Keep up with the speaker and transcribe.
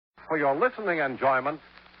for your listening enjoyment,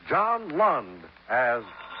 John Lund as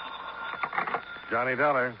Johnny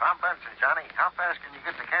Dollar. I'm Benson, Johnny. How fast can you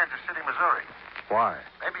get to Kansas City, Missouri? Why?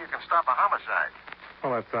 Maybe you can stop a homicide.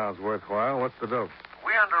 Well, that sounds worthwhile. What's the dope?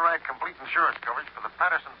 We underwrite complete insurance coverage for the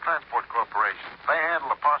Paterson Transport Corporation. They handle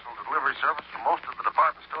the parcel delivery service for most of the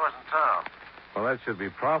department stores in town. Well, that should be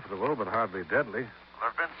profitable, but hardly deadly. There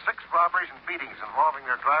have been 6 robberies and beatings involving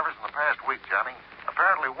their drivers in the past week, Johnny.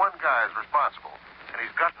 Apparently one guy is responsible, and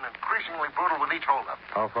he's gotten increasingly brutal with each holdup.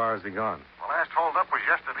 How far has he gone? The last holdup was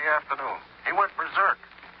yesterday afternoon. He went berserk.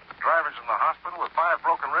 The driver's in the hospital with 5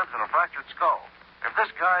 broken ribs and a fractured skull. If this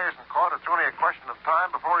guy isn't caught, it's only a question of time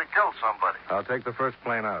before he kills somebody. I'll take the first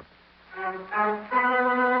plane out.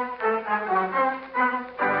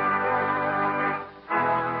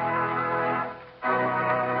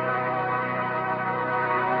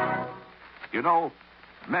 You know,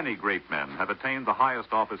 many great men have attained the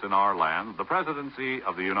highest office in our land, the presidency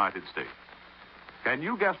of the United States. Can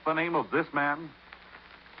you guess the name of this man?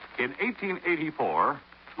 In 1884,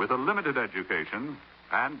 with a limited education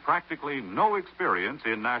and practically no experience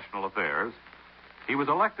in national affairs, he was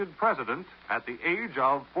elected president at the age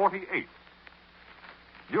of 48.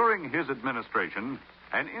 During his administration,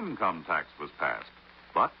 an income tax was passed,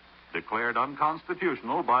 but declared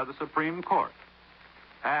unconstitutional by the Supreme Court.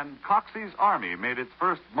 And Coxey's army made its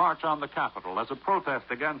first march on the Capitol as a protest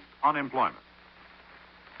against unemployment.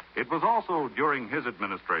 It was also during his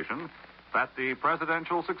administration that the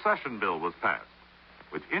Presidential Succession Bill was passed,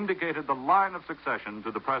 which indicated the line of succession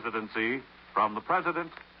to the presidency from the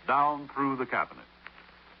president down through the cabinet.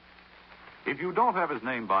 If you don't have his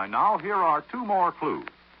name by now, here are 2 more clues.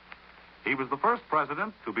 He was the first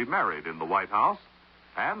president to be married in the White House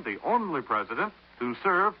and the only president to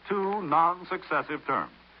serve 2 non-successive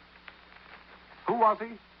terms. Who was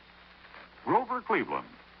he? Grover Cleveland,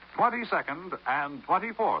 22nd and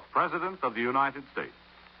 24th President of the United States.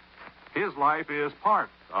 His life is part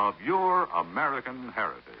of your American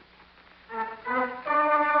heritage.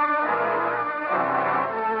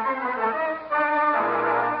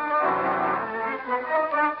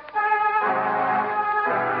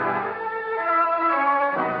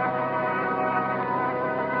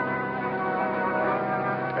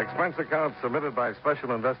 Expense account submitted by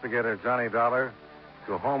Special Investigator Johnny Dollar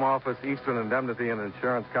to Home Office, Eastern Indemnity and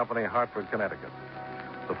Insurance Company, Hartford, Connecticut.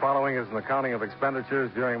 The following is an accounting of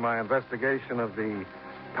expenditures during my investigation of the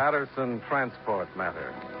Paterson transport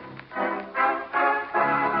matter.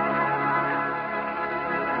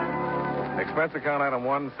 Expense account item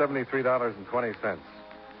 1, $73.20.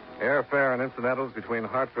 Airfare and incidentals between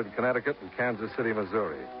Hartford, Connecticut and Kansas City,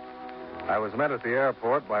 Missouri. I was met at the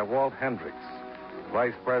airport by Walt Hendricks,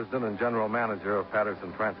 Vice President and General Manager of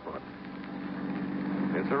Paterson Transport.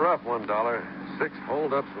 It's a rough one, Dollar. 6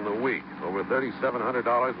 holdups in the week. Over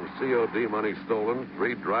 $3,700 in COD money stolen.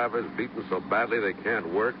 3 drivers beaten so badly they can't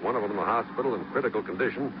work. One of them in the hospital in critical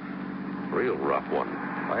condition. Real rough one.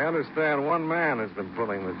 I understand one man has been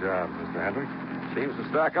pulling the job, Mr. Hendricks. Seems to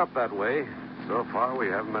stack up that way. So far, we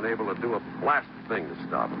haven't been able to do a blasted thing to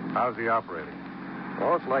stop him. How's he operating?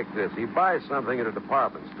 Well, it's like this. He buys something at a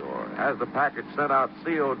department store, has the package sent out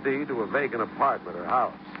COD to a vacant apartment or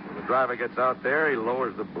house. When the driver gets out there, he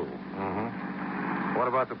lowers the boom. Mm-hmm. What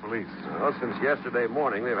about the police? Well, since yesterday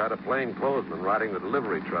morning, they've had a plainclothesman riding the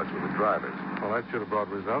delivery trucks with the drivers. Well, that should have brought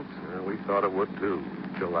results. We thought it would, too,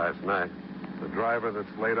 till last night. The driver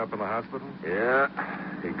that's laid up in the hospital? Yeah.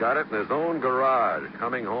 He got it in his own garage,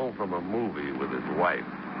 coming home from a movie with his wife.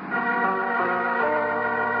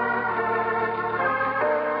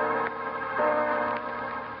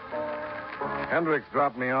 Hendricks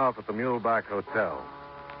dropped me off at the Muleback Hotel.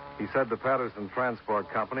 He said the Paterson Transport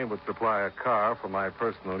Company would supply a car for my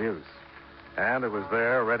personal use. And it was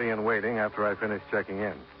there, ready and waiting, after I finished checking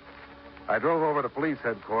in. I drove over to police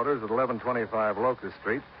headquarters at 1125 Locust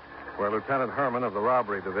Street, where Lieutenant Herman of the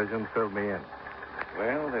Robbery Division filled me in.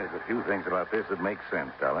 Well, there's a few things about this that make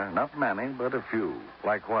sense, Dollar. Not many, but a few.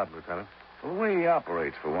 Like what, Lieutenant? The way he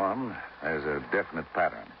operates, for one, has a definite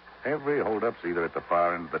pattern. Every holdup's either at the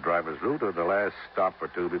far end of the driver's route or the last stop or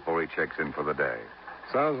 2 before he checks in for the day.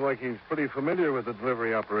 Sounds like he's pretty familiar with the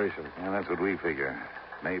delivery operation. And that's what we figure.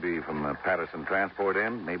 Maybe from the Paterson transport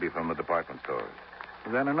end, maybe from the department stores.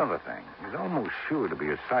 Then another thing. He's almost sure to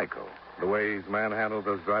be a psycho. The way he's manhandled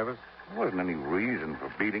those drivers? There wasn't any reason for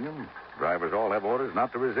beating them. Drivers all have orders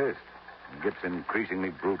not to resist. He gets increasingly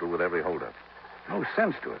brutal with every holdup. No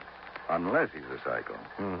sense to it, unless he's a psycho.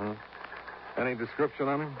 Mm-hmm. Any description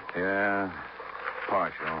on him? Yeah,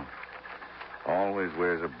 partial. Always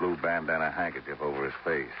wears a blue bandana handkerchief over his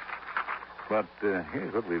face. But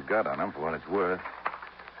here's what we've got on him for what it's worth.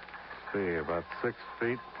 See, about 6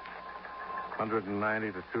 feet,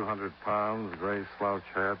 190 to 200 pounds, gray slouch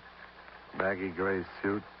hat, baggy gray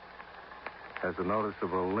suit. Has a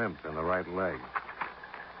noticeable limp in the right leg.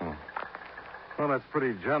 Well, that's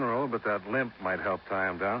pretty general, but that limp might help tie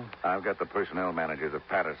him down. I've got the personnel managers of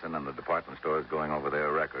Paterson and the department stores going over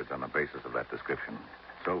their records on the basis of that description.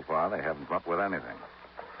 So far, they haven't come up with anything.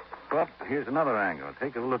 But here's another angle.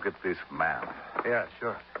 Take a look at this map. Yeah,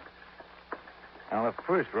 sure. Now, the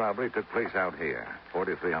first robbery took place out here,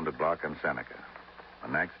 4300 block on Seneca.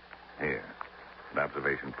 The next, here, at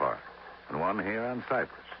Observation Park. And one here on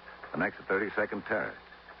Cypress. The next at 32nd Terrace.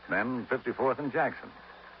 Then 54th and Jackson.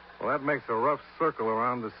 Well, that makes a rough circle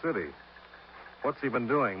around the city. What's he been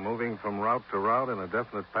doing? Moving from route to route in a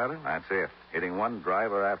definite pattern? That's it. Hitting one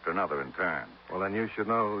driver after another in turn. Well, then you should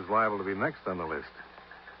know who's liable to be next on the list.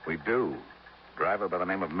 We do. Driver by the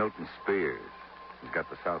name of Milton Spears. He's got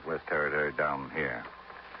the Southwest Territory down here.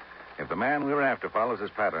 If the man we're after follows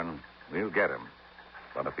his pattern, we'll get him.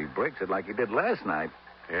 But if he breaks it like he did last night...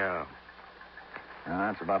 Yeah.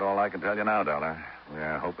 That's about all I can tell you now, Dollar.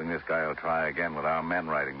 We're hoping this guy will try again with our men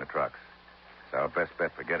riding the trucks. It's our best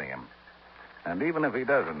bet for getting him. And even if he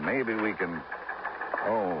doesn't, maybe we can...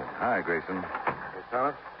 Oh, hi, Grayson.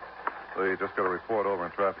 Lieutenant, we just got a report over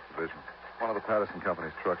in Traffic Division. One of the Paterson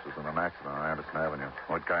Company's trucks was in an accident on Anderson Avenue.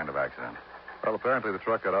 What kind of accident? Well, apparently the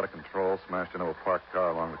truck got out of control, smashed into a parked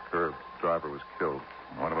car along the curb. The driver was killed.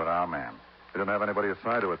 What about our man? He didn't have anybody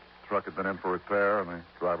assigned to it. The truck had been in for repair, and the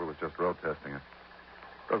driver was just road testing it.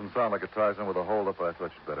 Doesn't sound like it ties in with a holdup, but I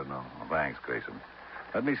thought you'd better know. Well, thanks, Grayson.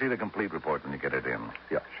 Let me see the complete report when you get it in.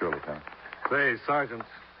 Yeah, sure, Lieutenant. Say, Sergeant,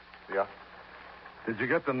 Yeah? did you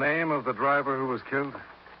get the name of the driver who was killed?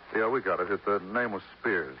 Yeah, we got it. The name was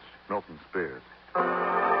Spears. Milton Spears.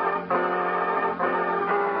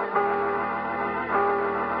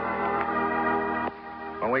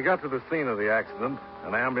 When we got to the scene of the accident,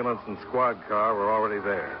 an ambulance and squad car were already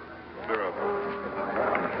there.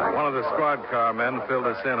 One of the squad car men filled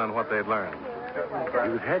us in on what they'd learned. He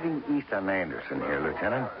was heading east on Anderson here,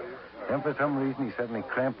 Lieutenant. Then for some reason he suddenly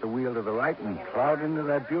clamped the wheel to the right and plowed into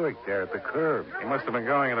that Buick there at the curb. He must have been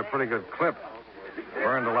going at a pretty good clip.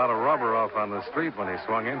 Burned a lot of rubber off on the street when he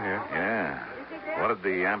swung in here. Yeah. What did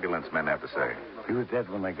the ambulance men have to say? He was dead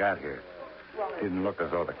when they got here. Didn't look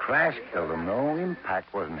as though the crash killed him. No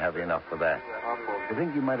impact wasn't heavy enough for that. I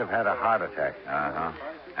think he might have had a heart attack. Uh-huh.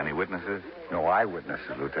 Any witnesses? No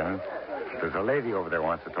eyewitnesses, Lieutenant. There's a lady over there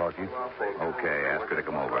wants to talk to you. Okay, ask her to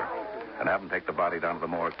come over. And have them take the body down to the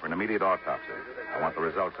morgue for an immediate autopsy. I want the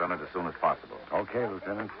results on it as soon as possible. Okay,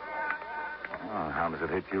 Lieutenant. Oh, how does it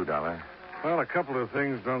hit you, Dollar? Well, a couple of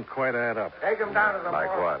things don't quite add up. Take him down to the Like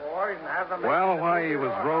morgue, what? boys, and have them... Well, why he was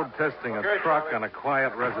road testing a truck on a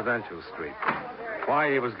quiet residential street.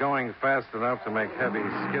 Why he was going fast enough to make heavy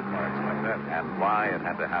skid marks like that. And why it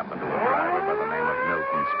had to happen to a driver by the name of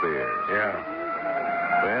Milton Spears.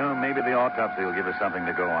 Yeah. Well, maybe the autopsy will give us something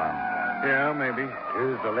to go on. Yeah, maybe.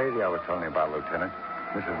 Here's the lady I was telling you about, Lieutenant.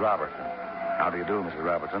 Mrs. Robertson. How do you do, Mrs.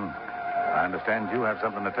 Robertson? I understand you have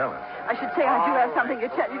something to tell us. I should say I do have something to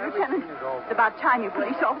tell you, Lieutenant. It's about time you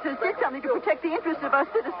police officers did something to protect the interests of our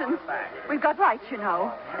citizens. We've got rights, you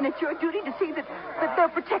know, and it's your duty to see that they're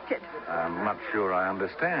protected. I'm not sure I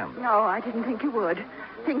understand. No, I didn't think you would.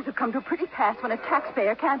 Things have come to a pretty pass when a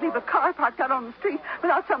taxpayer can't leave a car parked out on the street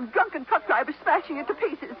without some drunken truck driver smashing it to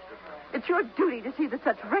pieces. It's your duty to see that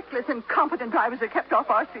such reckless, incompetent drivers are kept off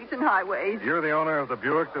our streets and highways. You're the owner of the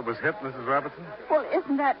Buick that was hit, Mrs. Robertson? Well,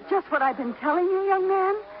 isn't that just what I've been telling you, young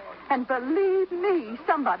man? And believe me,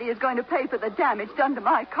 somebody is going to pay for the damage done to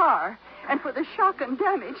my car and for the shock and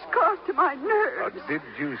damage caused to my nerves. Did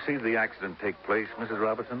you see the accident take place, Mrs.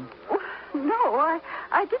 Robertson? Oh, no,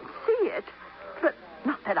 I didn't see it. But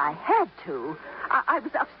not that I had to. I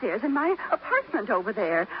was upstairs in my apartment over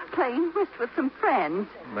there, playing whist with some friends.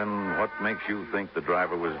 Then what makes you think the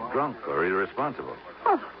driver was drunk or irresponsible?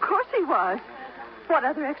 Well, of course he was. What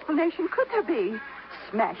other explanation could there be?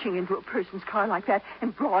 Smashing into a person's car like that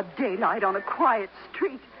in broad daylight on a quiet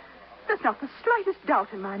street. There's not the slightest doubt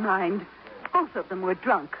in my mind. Both of them were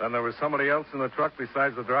drunk. Then there was somebody else in the truck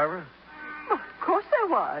besides the driver? Well, of course there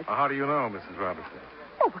was. How do you know, Mrs. Robertson?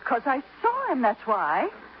 Oh, because I saw him, that's why.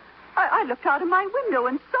 I looked out of my window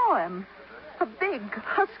and saw him. A big,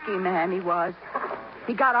 husky man he was.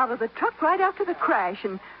 He got out of the truck right after the crash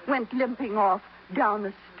and went limping off down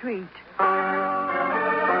the street.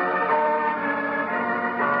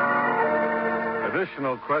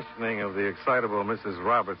 Additional questioning of the excitable Mrs.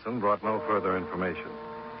 Robertson brought no further information.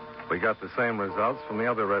 We got the same results from the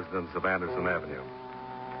other residents of Anderson Avenue.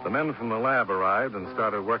 The men from the lab arrived and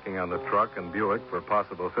started working on the truck and Buick for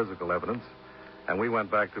possible physical evidence, and we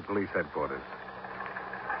went back to police headquarters.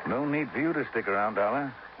 No need for you to stick around,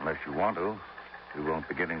 Dollar, unless you want to. We won't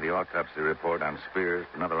be getting the autopsy report on Spears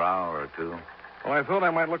for another hour or two. Well, I thought I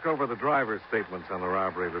might look over the driver's statements on the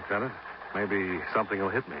robbery, Lieutenant. Maybe something will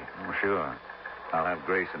hit me. Oh, sure. I'll have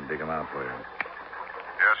Grayson dig them out for you.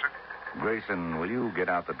 Yes, sir? Grayson, will you get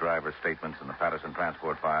out the driver's statements and the Paterson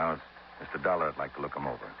transport files? Mr. Dollar would like to look them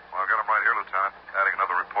over. Well, I've got them right here, Lieutenant. Adding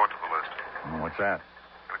another report to the list. What's that?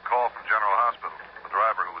 Got a call from General Hospital. The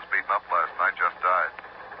driver who was beaten up last night just died.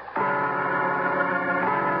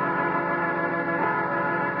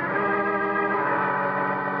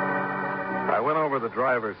 I went over the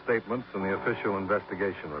driver's statements and the official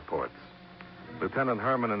investigation reports. Lieutenant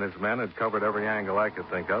Herman and his men had covered every angle I could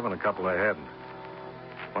think of, and a couple they hadn't.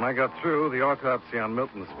 When I got through, the autopsy on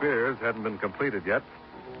Milton Spears hadn't been completed yet,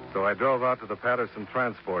 so I drove out to the Paterson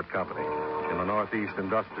Transport Company in the Northeast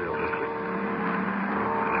Industrial District.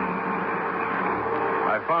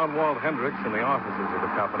 I found Walt Hendricks in the offices of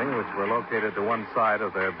the company, which were located to one side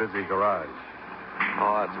of their busy garage.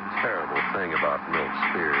 Oh, that's a terrible thing about Milt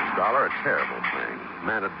Spears, Dollar. A terrible thing.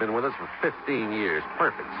 Man had been with us for 15 years.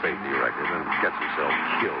 Perfect safety record, and gets himself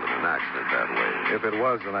killed in an accident that way. If it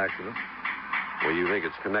was an accident. Well, you think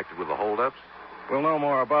it's connected with the holdups? We'll know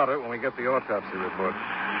more about it when we get the autopsy report.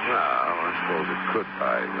 Well, I suppose it could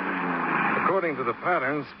tie in. According to the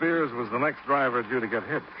pattern, Spears was the next driver due to get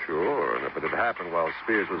hit. Sure, and if it had happened while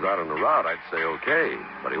Spears was out on the route, I'd say okay.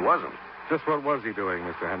 But he wasn't. Just what was he doing,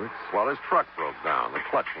 Mr. Hendricks? Well, his truck broke down, the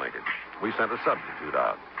clutch linkage. We sent a substitute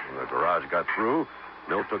out. When the garage got through,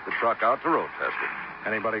 Milt took the truck out to road test it.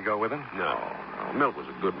 Anybody go with him? No. Milt was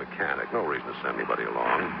a good mechanic. No reason to send anybody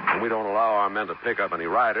along. And we don't allow our men to pick up any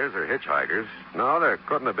riders or hitchhikers. No, there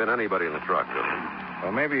couldn't have been anybody in the truck with him.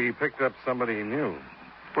 Well, maybe he picked up somebody he knew.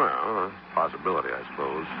 Well, a possibility, I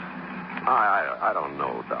suppose. I don't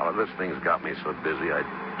know, Dollar. This thing's got me so busy I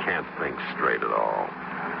can't think straight at all.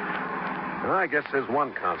 Well, I guess there's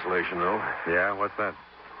one consolation, though. Yeah, what's that?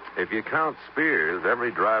 If you count Spears, every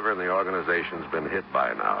driver in the organization's been hit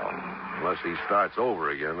by now. Unless he starts over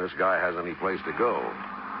again, this guy has any place to go.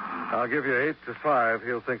 I'll give you 8 to 5.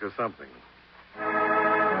 He'll think of something.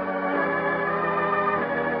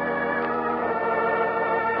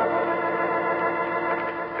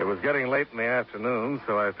 It was getting late in the afternoon,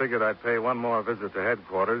 so I figured I'd pay one more visit to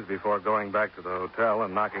headquarters before going back to the hotel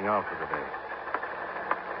and knocking off for the day.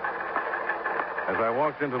 As I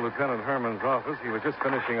walked into Lieutenant Herman's office, he was just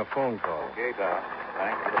finishing a phone call. Okay, Doc.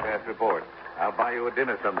 Thanks for the fast report. I'll buy you a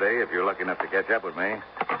dinner someday if you're lucky enough to catch up with me.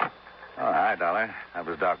 Oh, hi, Dollar. That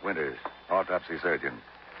was Doc Winters, autopsy surgeon.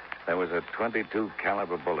 There was a .22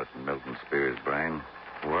 caliber bullet in Milton Spears' brain.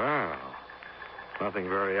 Wow. Nothing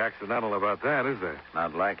very accidental about that, is there?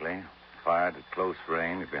 Not likely. Fired at close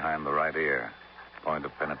range behind the right ear. Point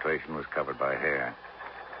of penetration was covered by hair.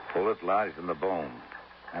 Bullet lodged in the bone.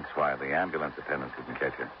 That's why the ambulance attendants didn't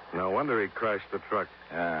catch it. No wonder he crashed the truck.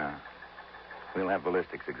 Yeah. We'll have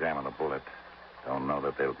ballistics examine the bullet. Don't know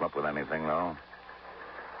that they'll come up with anything, though.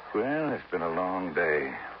 Well, it's been a long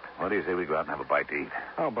day. What do you say we go out and have a bite to eat?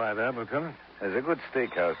 I'll buy that, Lieutenant. There's a good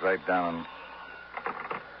steakhouse right down.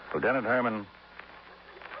 Lieutenant Herman.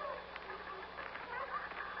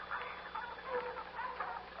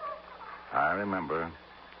 I remember.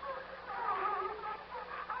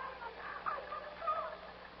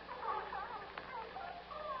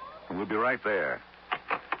 We'll be right there.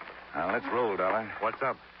 Now, let's roll, Dollar. What's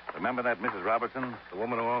up? Remember that Mrs. Robertson? The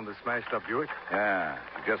woman who owned the smashed-up Buick? Yeah.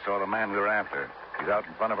 She just saw the man we were after. He's out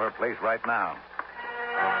in front of her place right now.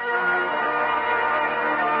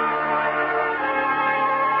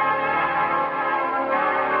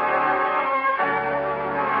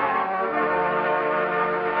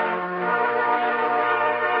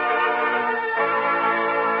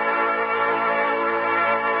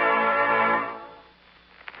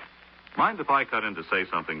 Mind if I cut in to say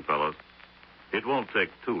something, fellows? It won't take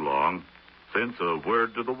too long, since a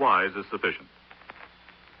word to the wise is sufficient.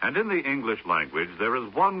 And in the English language, there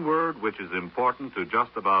is one word which is important to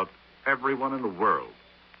just about everyone in the world.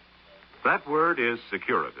 That word is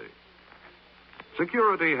security.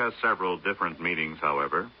 Security has several different meanings,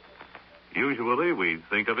 however. Usually, we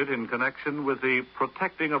think of it in connection with the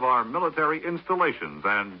protecting of our military installations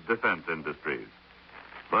and defense industries.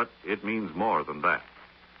 But it means more than that.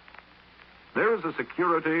 There is a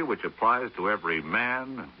security which applies to every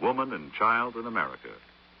man, woman, and child in America.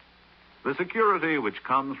 The security which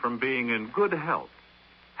comes from being in good health,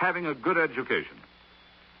 having a good education,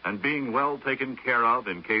 and being well taken care of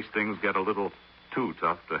in case things get a little too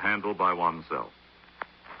tough to handle by oneself.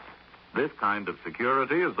 This kind of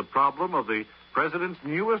security is the problem of the President's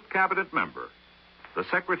newest cabinet member, the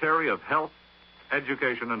Secretary of Health,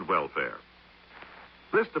 Education, and Welfare.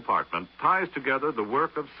 This department ties together the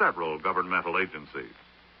work of several governmental agencies.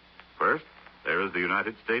 First, there is the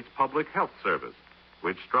United States Public Health Service,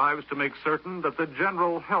 which strives to make certain that the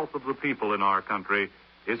general health of the people in our country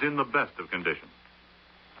is in the best of condition.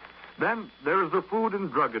 Then there is the Food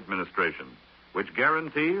and Drug Administration, which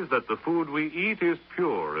guarantees that the food we eat is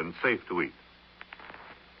pure and safe to eat.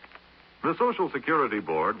 The Social Security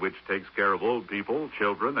Board, which takes care of old people,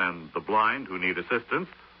 children, and the blind who need assistance,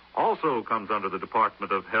 also comes under the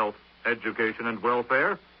Department of Health, Education, and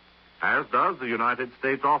Welfare, as does the United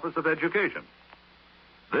States Office of Education.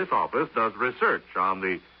 This office does research on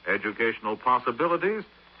the educational possibilities,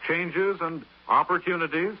 changes, and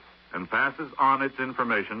opportunities, and passes on its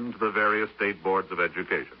information to the various state boards of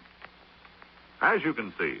education. As you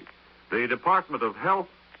can see, the Department of Health,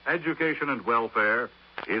 Education, and Welfare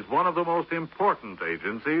is one of the most important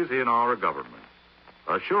agencies in our government,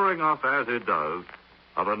 assuring us, as it does,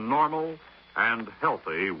 of a normal and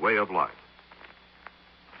healthy way of life.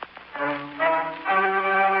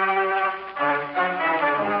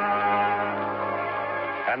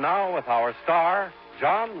 And now, with our star,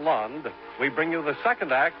 John Lund, we bring you the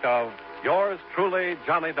second act of Yours Truly,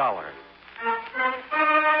 Johnny Dollar.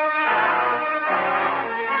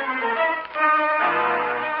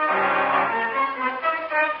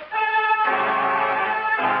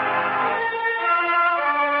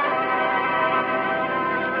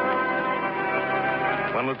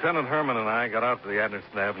 When Lieutenant Herman and I got out to the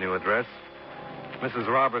Anderson Avenue address, Mrs.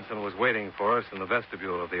 Robertson was waiting for us in the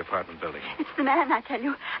vestibule of the apartment building. It's the man, I tell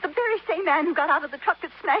you. The very same man who got out of the truck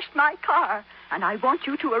that smashed my car. And I want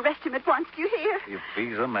you to arrest him at once, do you hear? If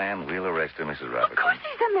he's a man, we'll arrest him, Mrs. Robertson. Of course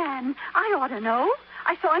he's a man. I ought to know.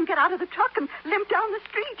 I saw him get out of the truck and limp down the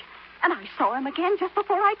street. And I saw him again just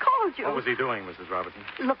before I called you. What was he doing, Mrs. Robertson?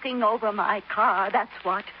 Looking over my car, that's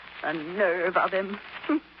what. The nerve of him.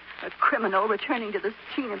 A criminal returning to the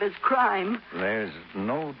scene of his crime. There's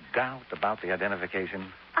no doubt about the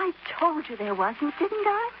identification. I told you there wasn't, didn't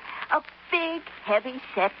I? A big,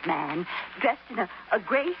 heavy-set man, dressed in a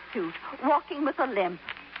gray suit, walking with a limp.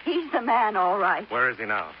 He's the man, all right. Where is he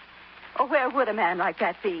now? Oh, where would a man like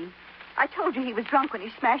that be? I told you he was drunk when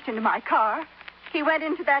he smashed into my car. He went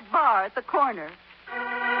into that bar at the corner.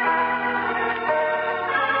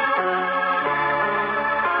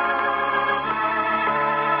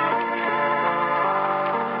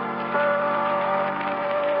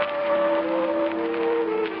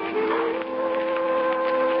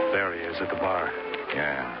 At the bar.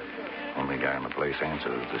 Yeah. Only guy in the place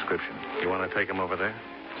answers the description. You want to take him over there?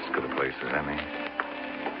 As good a place as any.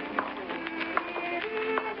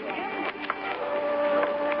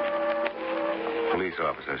 Police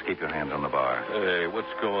officers, keep your hands on the bar. Hey,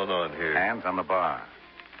 what's going on here? Hands on the bar.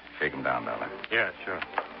 Shake him down, Dollar. Yeah, sure.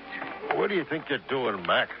 What do you think you're doing,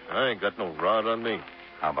 Mac? I ain't got no rod on me.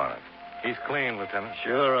 How about it? He's clean, Lieutenant.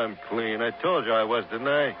 Sure, I'm clean. I told you I was, didn't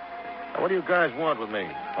I? Now, what do you guys want with me?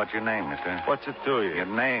 What's your name, mister? What's it to you? Your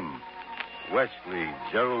name. Wesley,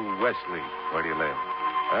 Gerald Wesley. Where do you live?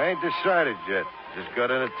 I ain't decided yet. Just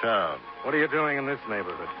got into town. What are you doing in this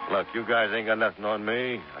neighborhood? Look, you guys ain't got nothing on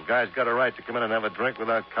me. A guy's got a right to come in and have a drink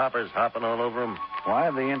without coppers hopping all over him.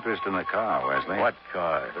 Why the interest in the car, Wesley? What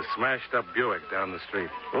car? The smashed-up Buick down the street.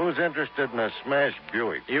 Who's interested in a smashed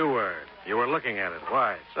Buick? You were. You were looking at it.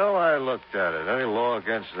 Why? So I looked at it. Any law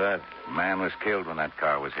against that? The man was killed when that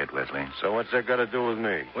car was hit, Wesley. So what's that got to do with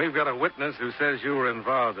me? We've got a witness who says you were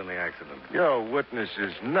involved in the accident. Your witness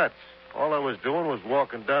is nuts. All I was doing was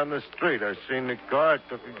walking down the street. I seen the car,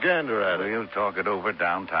 took a gander at it. We'll talk it over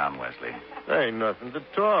downtown, Wesley. There ain't nothing to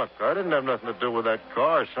talk. I didn't have nothing to do with that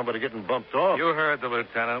car or somebody getting bumped off. You heard the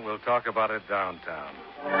lieutenant. We'll talk about it downtown.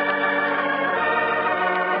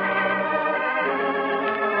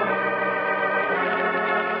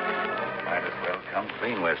 Might as well come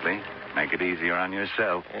clean, Wesley. Make it easier on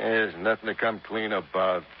yourself. There's nothing to come clean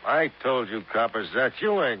about. I told you, coppers, that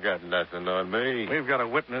you ain't got nothing on me. We've got a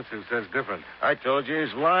witness who says different. I told you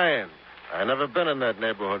he's lying. I never been in that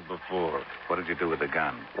neighborhood before. What did you do with the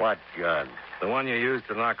gun? What gun? The one you used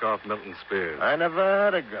to knock off Milton Spears. I never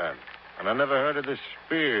had a gun. And I never heard of the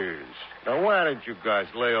Spears. Now, why don't you guys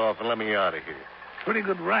lay off and let me out of here? Pretty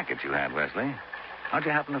good racket you had, Wesley. How'd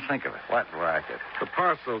you happen to think of it? What racket? The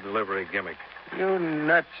parcel delivery gimmick. You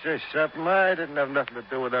nuts or something? I didn't have nothing to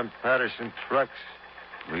do with them Paterson trucks.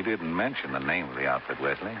 We didn't mention the name of the outfit,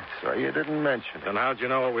 Wesley. So you didn't mention it. Then how'd you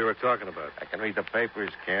know what we were talking about? I can read the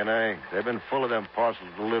papers, can't I? They've been full of them parcel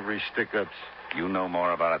delivery stick-ups. You know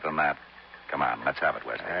more about it than that. Come on, let's have it,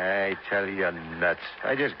 Wesley. I tell you, you're nuts.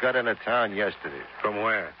 I just got into town yesterday. From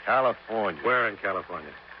where? California. Where in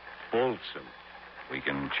California? Folsom. We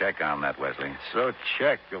can check on that, Wesley. So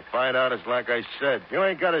check. You'll find out it's like I said. You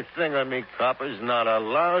ain't got a thing on me, coppers. Not a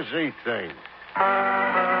lousy thing.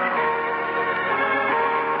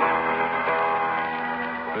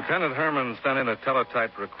 Lieutenant Herman sent in a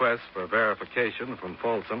teletyped request for verification from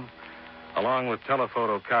Folsom, along with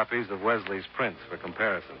telephoto copies of Wesley's prints for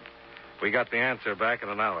comparison. We got the answer back in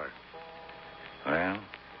an hour. Well,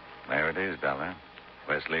 there it is, Dollar.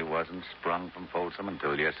 Wesley wasn't sprung from Folsom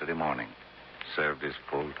until yesterday morning. Served his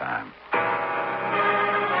full time.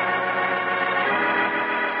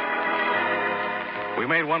 We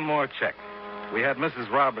made one more check. We had Mrs.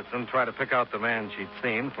 Robertson try to pick out the man she'd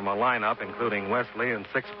seen from a lineup including Wesley and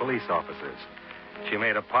 6 police officers. She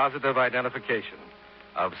made a positive identification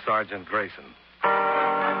of Sergeant Grayson.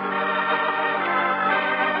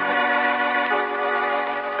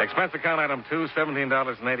 Expense account item 2,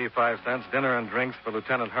 $17.85, dinner and drinks for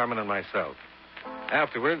Lieutenant Herman and myself.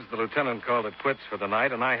 Afterwards, the lieutenant called it quits for the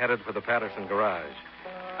night, and I headed for the Paterson garage.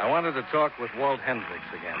 I wanted to talk with Walt Hendricks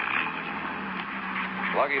again.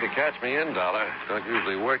 Lucky to catch me in, Dollar. Don't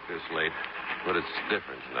usually work this late, but it's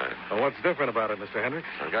different tonight. Well, what's different about it, Mr. Hendricks?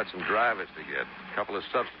 I've got some drivers to get. A couple of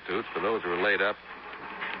substitutes for those who are laid up.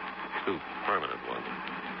 2 permanent ones.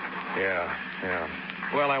 Yeah.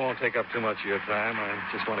 Well, I won't take up too much of your time. I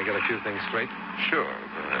just want to get a few things straight. Sure,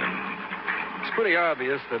 go ahead. It's pretty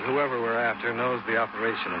obvious that whoever we're after knows the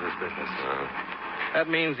operation of this business. That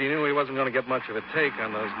means he knew he wasn't going to get much of a take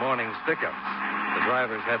on those morning stick-ups. The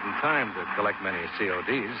drivers hadn't time to collect many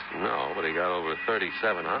CODs. No, but he got over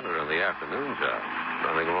 3,700 on the afternoon job.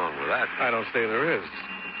 Nothing wrong with that. I don't say there is.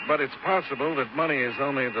 But it's possible that money is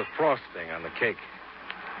only the frosting on the cake.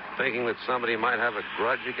 Thinking that somebody might have a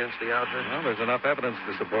grudge against the outfit? Well, there's enough evidence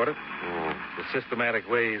to support it. The systematic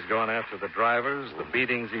way he's gone after the drivers, the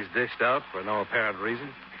beatings he's dished out for no apparent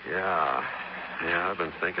reason. Yeah, I've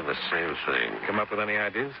been thinking the same thing. Come up with any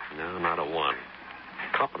ideas? No, not a one.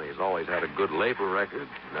 Company's always had a good labor record,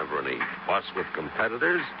 never any fuss with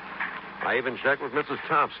competitors. I even checked with Mrs.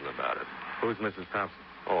 Thompson about it. Who's Mrs. Thompson?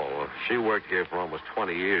 Oh, she worked here for almost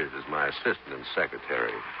 20 years as my assistant and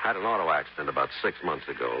secretary. Had an auto accident about 6 months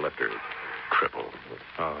ago. Left her crippled.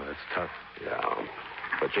 Oh, that's tough. Yeah.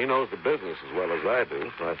 But she knows the business as well as I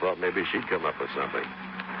do, so I thought maybe she'd come up with something.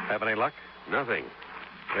 Have any luck? Nothing.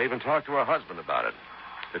 I even talked to her husband about it.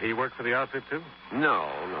 Did he work for the outfit, too? No,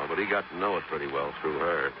 but he got to know it pretty well through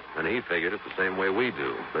her. And he figured it the same way we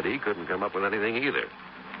do. But he couldn't come up with anything either.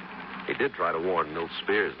 He did try to warn Milt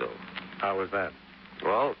Spears, though. How was that?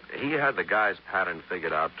 Well, he had the guy's pattern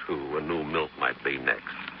figured out, too, and knew Milt might be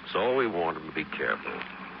next. So he warned him to be careful.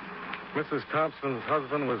 Mrs. Thompson's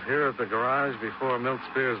husband was here at the garage before Milt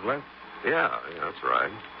Spears left? Yeah, that's right.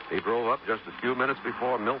 He drove up just a few minutes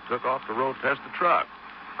before Milt took off to road test the truck.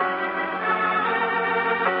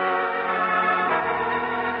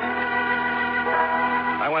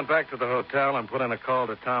 I went back to the hotel and put in a call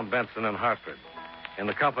to Tom Benson in Hartford. In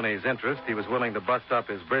the company's interest, he was willing to bust up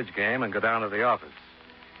his bridge game and go down to the office.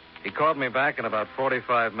 He called me back in about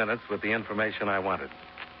 45 minutes with the information I wanted.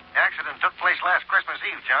 The accident took place last Christmas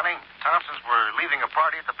Eve, Johnny. Thompsons were leaving a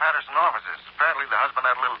party at the Paterson offices. Apparently, the husband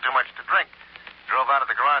had a little too much to drink. Drove out of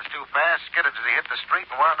the garage too fast, skidded as he hit the street,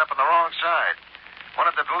 and wound up on the wrong side. One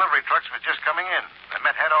of the delivery trucks was just coming in. They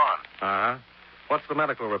met head on. Uh-huh. What's the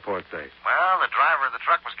medical report say? Well, the driver of the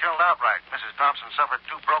truck was killed outright. Mrs. Thompson suffered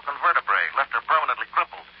 2 broken vertebrae, left her permanently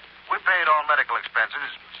crippled. We paid all medical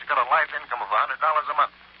expenses. She's got a life income of $100 a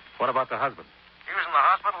month. What about the husband? He was in the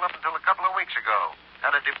hospital up until a couple of weeks ago.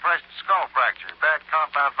 Had a depressed skull fracture, bad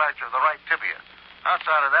compound fracture of the right tibia.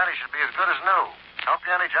 Outside of that, he should be as good as new. Help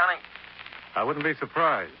you any, Johnny? I wouldn't be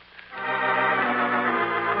surprised.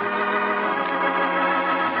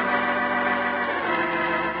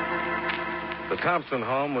 The Thompson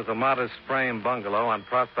home was a modest frame bungalow on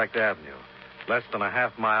Prospect Avenue, less than a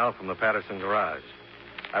half mile from the Paterson garage.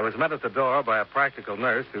 I was met at the door by a practical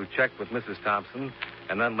nurse who checked with Mrs. Thompson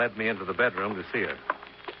and then led me into the bedroom to see her.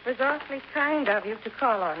 It was awfully kind of you to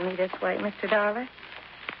call on me this way, Mr. Dollar.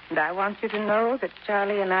 And I want you to know that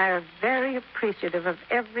Charlie and I are very appreciative of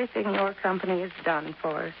everything your company has done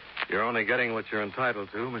for us. You're only getting what you're entitled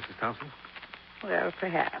to, Mrs. Thompson. Well,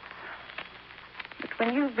 perhaps. But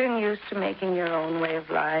when you've been used to making your own way of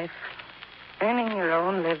life, earning your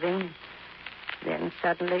own living, then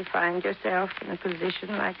suddenly find yourself in a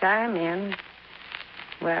position like I'm in,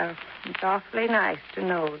 well, it's awfully nice to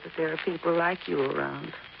know that there are people like you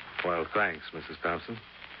around. Well, thanks, Mrs. Thompson.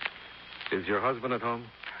 Is your husband at home?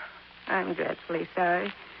 I'm dreadfully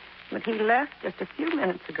sorry, but he left just a few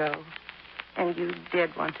minutes ago. And you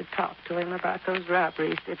did want to talk to him about those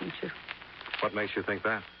robberies, didn't you? What makes you think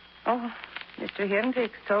that? Oh, Mr.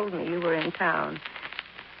 Hendricks told me you were in town.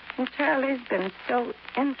 And Charlie's been so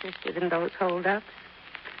interested in those holdups.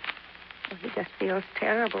 Well, he just feels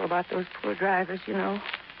terrible about those poor drivers, you know.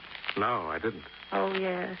 No, I didn't. Oh,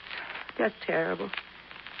 yes. Just terrible.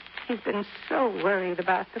 He's been so worried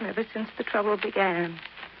about them ever since the trouble began.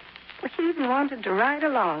 Well, he even wanted to ride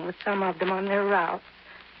along with some of them on their routes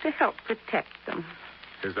to help protect them.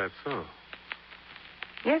 Is that so?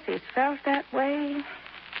 Yes, he's felt that way,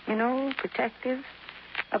 you know, protective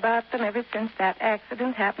about them ever since that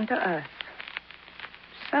accident happened to us.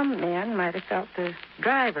 Some men might have felt the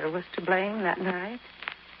driver was to blame that night.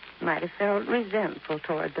 Might have felt resentful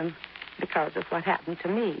toward them because of what happened to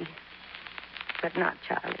me. But not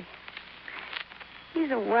Charlie.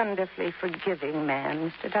 He's a wonderfully forgiving man,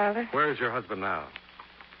 Mr. Dollar. Where is your husband now?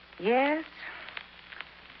 Yes.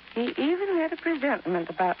 He even had a presentiment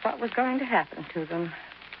about what was going to happen to them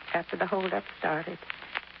after the holdup started.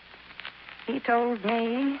 He told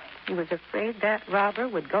me he was afraid that robber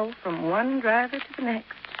would go from one driver to the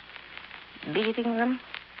next, beating them,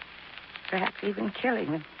 perhaps even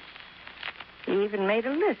killing them. He even made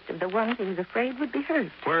a list of the ones he was afraid would be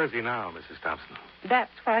hurt. Where is he now, Mrs. Thompson?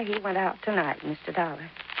 That's why he went out tonight, Mr.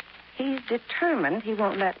 Dollar. He's determined he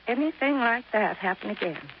won't let anything like that happen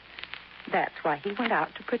again. That's why he went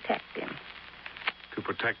out to protect him. To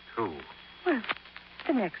protect who? Well,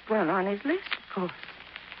 the next one on his list, of course.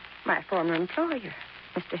 My former employer,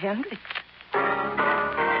 Mr. Hendricks. The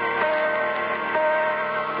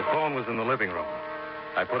phone was in the living room.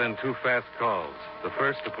 I put in 2 fast calls. The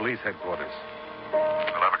first to police headquarters. We'll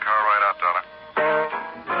have a car right out, Dollar.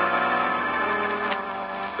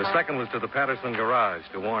 The second was to the Paterson garage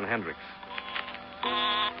to warn Hendricks.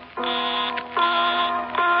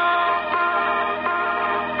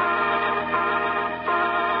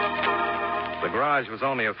 The garage was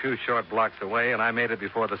only a few short blocks away, and I made it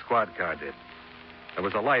before the squad car did. There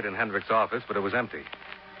was a light in Hendricks' office, but it was empty.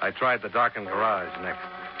 I tried the darkened garage next.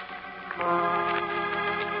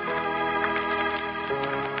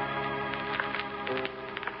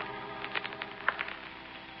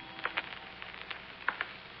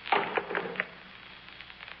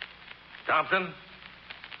 Thompson?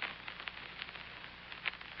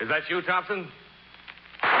 Is that you, Thompson?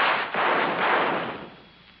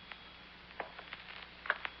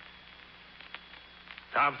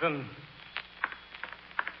 Thompson?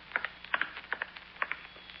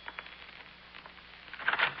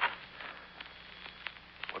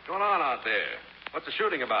 What's going on out there? What's the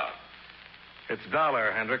shooting about? It's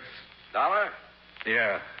Dollar, Hendricks. Dollar?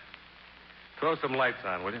 Yeah. Throw some lights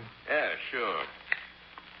on, will you? Yeah, sure.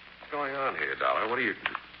 What's going on here, Dollar? What are you...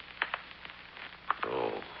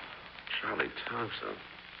 Oh, Charlie Thompson.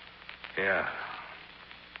 Yeah.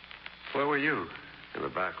 Where were you? In the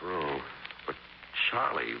back room. But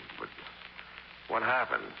Charlie, what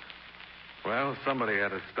happened? Well, somebody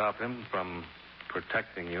had to stop him from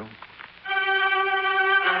protecting you.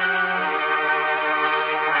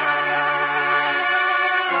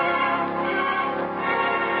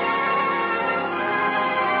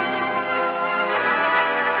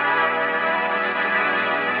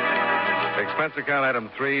 Expense account item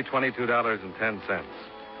 3, $22.10.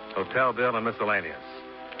 Hotel bill and miscellaneous.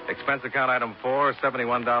 Expense account item 4,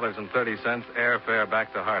 $71.30, airfare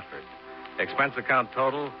back to Hartford. Expense account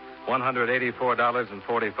total,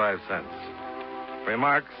 $184.45.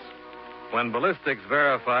 Remarks: when ballistics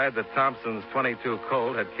verified that Thompson's .22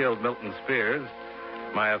 Colt had killed Milton Spears,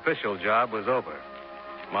 my official job was over.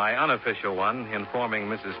 My unofficial one, informing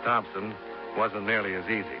Mrs. Thompson, wasn't nearly as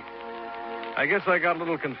easy. I guess I got a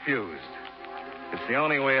little confused. It's the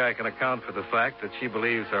only way I can account for the fact that she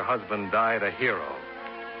believes her husband died a hero,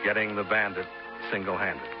 getting the bandit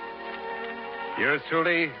single-handed. Yours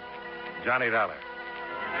truly, Johnny Dollar.